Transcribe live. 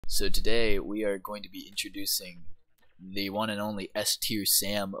So today we are going to be introducing the one and only S tier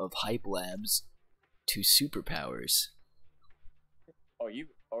Sam of Hype Labs to superpowers. Are you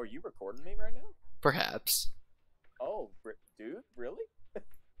recording me right now? Perhaps. Oh, dude, really?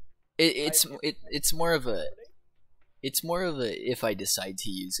 It's more of a if I decide to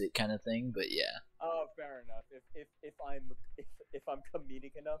use it kind of thing, but yeah. Oh, fair enough. If I'm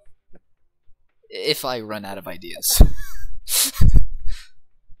comedic enough. If I run out of ideas.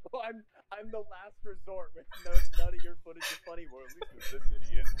 Well, I'm the last resort with none of your footage is funny. Well, at least with this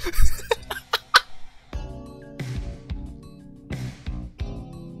idiot.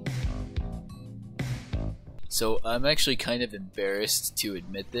 So I'm actually kind of embarrassed to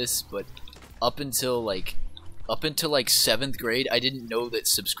admit this, but up until like 7th grade, I didn't know that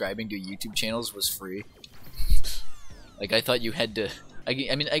subscribing to YouTube channels was free. Like, I thought you had to.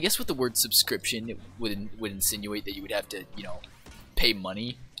 I mean, I guess with the word subscription, it would insinuate that you would have to, you know, pay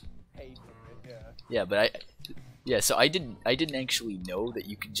money. Yeah, but so I didn't actually know that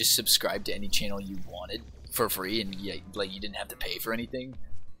you could just subscribe to any channel you wanted for free, and yeah, like you didn't have to pay for anything.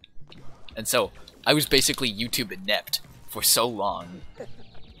 And so I was basically YouTube inept for so long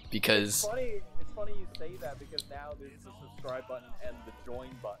because. It's funny you say that because now there's the subscribe button and the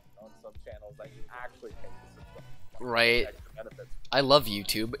join button on some channels that you actually pay to subscribe. Right. I love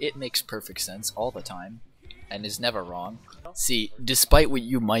YouTube. It makes perfect sense all the time and is never wrong. See, despite what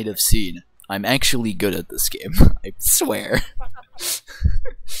you might have seen, I'm actually good at this game. I swear.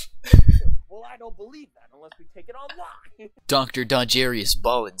 Well, I don't believe that unless we take it online. Dr. Dodgerius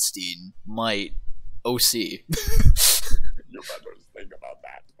Ballenstein might OC. You better think about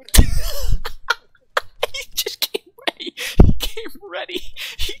that. He just came ready. He came ready.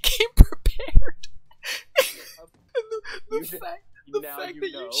 He came prepared. The fact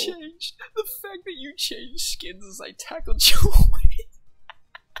that you changed skins as I tackled you away.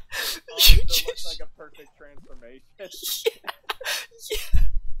 It looks like a perfect transformation. Yeah.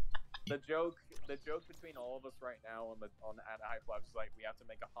 The joke between all of us right now at Hype Labs is like we have to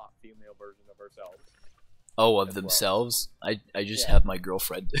make a hot female version of ourselves. Oh, of themselves? Well. I just have my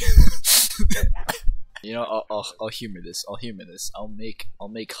girlfriend. You know, I'll humor this. I'll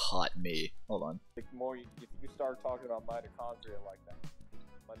make hot me. Hold on. If you start talking about mitochondria like that, you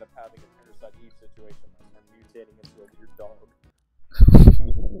end up having a Parasite Eve situation and mutating into a weird dog.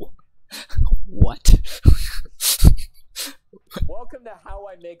 What? Welcome to How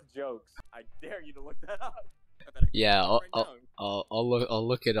I Make Jokes. I dare you to look that up. Yeah, I'll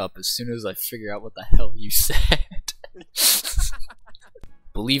look it up as soon as I figure out what the hell you said.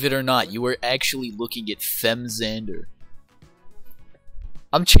 Believe it or not, you were actually looking at Xander.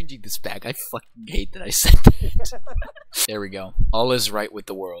 I'm changing this back. I fucking hate that I said that. There we go. All is right with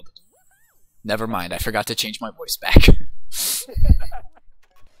the world. Never mind, I forgot to change my voice back.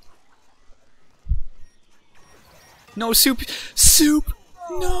 No, soup!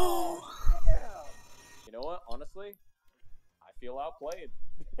 No! You know what? Honestly, I feel outplayed.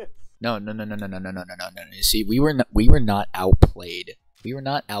 No. See, we were not outplayed. We were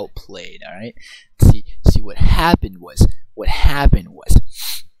not outplayed, alright? See what happened was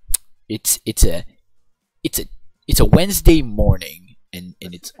it's a Wednesday morning and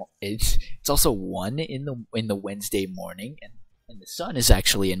it's also 1 in the Wednesday morning and the sun is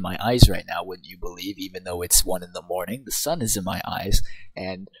actually in my eyes right now, wouldn't you believe, even though it's 1 in the morning, the sun is in my eyes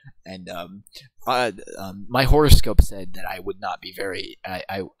and my horoscope said that I would not be very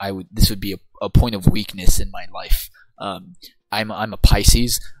this would be a point of weakness in my life. I'm a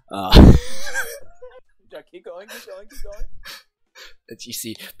Pisces. Yeah, keep going. You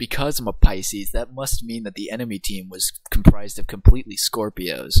see, because I'm a Pisces, that must mean that the enemy team was comprised of completely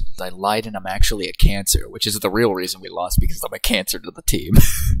Scorpios. I lied and I'm actually a Cancer, which is the real reason we lost, because I'm a Cancer to the team.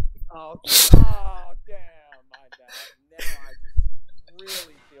 Oh, damn, my bad. Now I just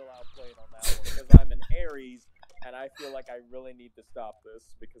really feel outplayed on that one, because I'm an Aries, and I feel like I really need to stop this,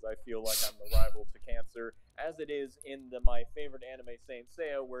 because I feel like I'm the rival to Cancer, as it is in my favorite anime, Saint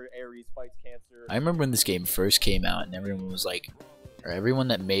Seiya, where Aries fights Cancer. I remember when this game first came out, and everyone was like, or everyone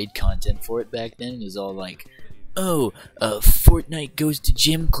that made content for it back then was all like, oh, Fortnite goes to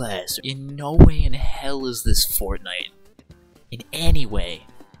gym class. In no way in hell is this Fortnite. In any way.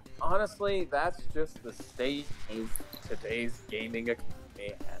 Honestly, that's just the state of today's gaming economy,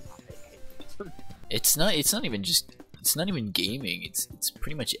 and I hate it. It's not even gaming. It's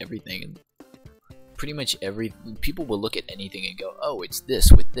pretty much everything. And pretty much people will look at anything and go, oh, it's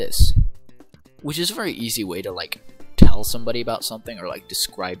this with this, which is a very easy way to like tell somebody about something or like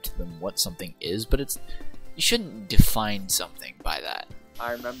describe to them what something is. But you shouldn't define something by that.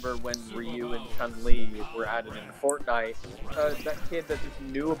 I remember when Ryu and Chun-Li were added in Fortnite. That kid that just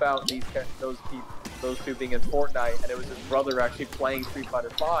knew about those two being in Fortnite, and it was his brother actually playing Street Fighter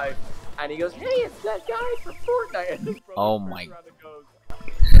V, and he goes, "Hey, it's that guy from Fortnite." And his brother Oh turns my. around and goes,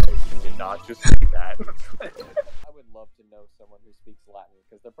 "No, you did not just say that." I would love to know someone who speaks Latin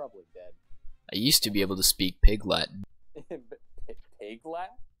because they're probably dead. I used to be able to speak Pig Latin. Pig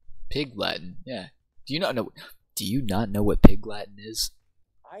Latin? Pig Latin, yeah. Do you not know what Pig Latin is?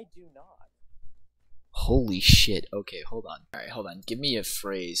 I do not. Holy shit. Okay, hold on. Alright, hold on. Give me a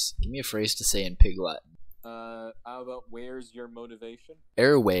phrase. Give me a phrase to say in Pig Latin. How about where's your motivation?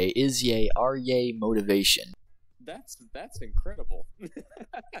 Airway is ye are ye motivation. That's incredible.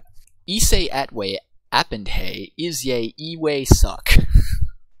 Ise atway appendhay is ye ewe suck.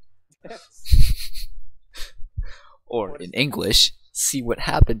 Or in English, see what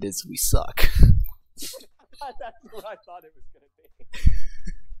happened is we suck. That's what I thought it was gonna be.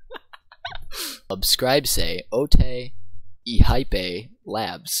 Subscribe say ote e hype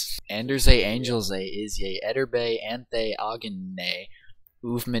labs. Anderze Angels is ye ederbe anthe agene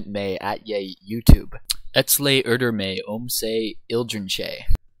movement me at ye YouTube. Etzle erder me omse ildrenche.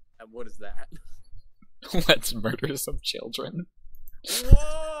 And what is that? Let's murder some children.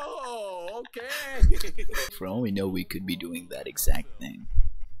 Whoa! Okay. For all we know, we could be doing that exact thing.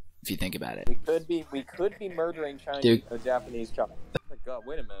 If you think about it. We could be murdering a Japanese child. Oh my god!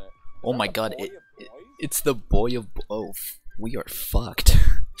 Wait a minute. Oh my god! It's the boy of both. We are fucked.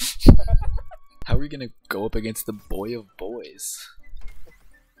 How are we gonna go up against the boy of boys?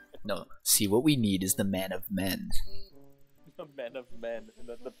 No. See, what we need is the man of men. The men of men,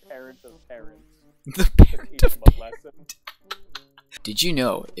 the parent of parents. The parent of parents. Did you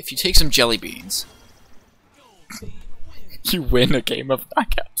know, if you take some jelly beans, you win a game of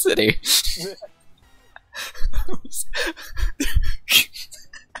Knockout City?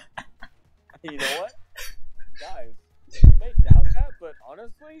 You know what? Guys, you may doubt that, but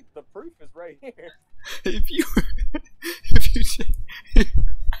honestly, the proof is right here.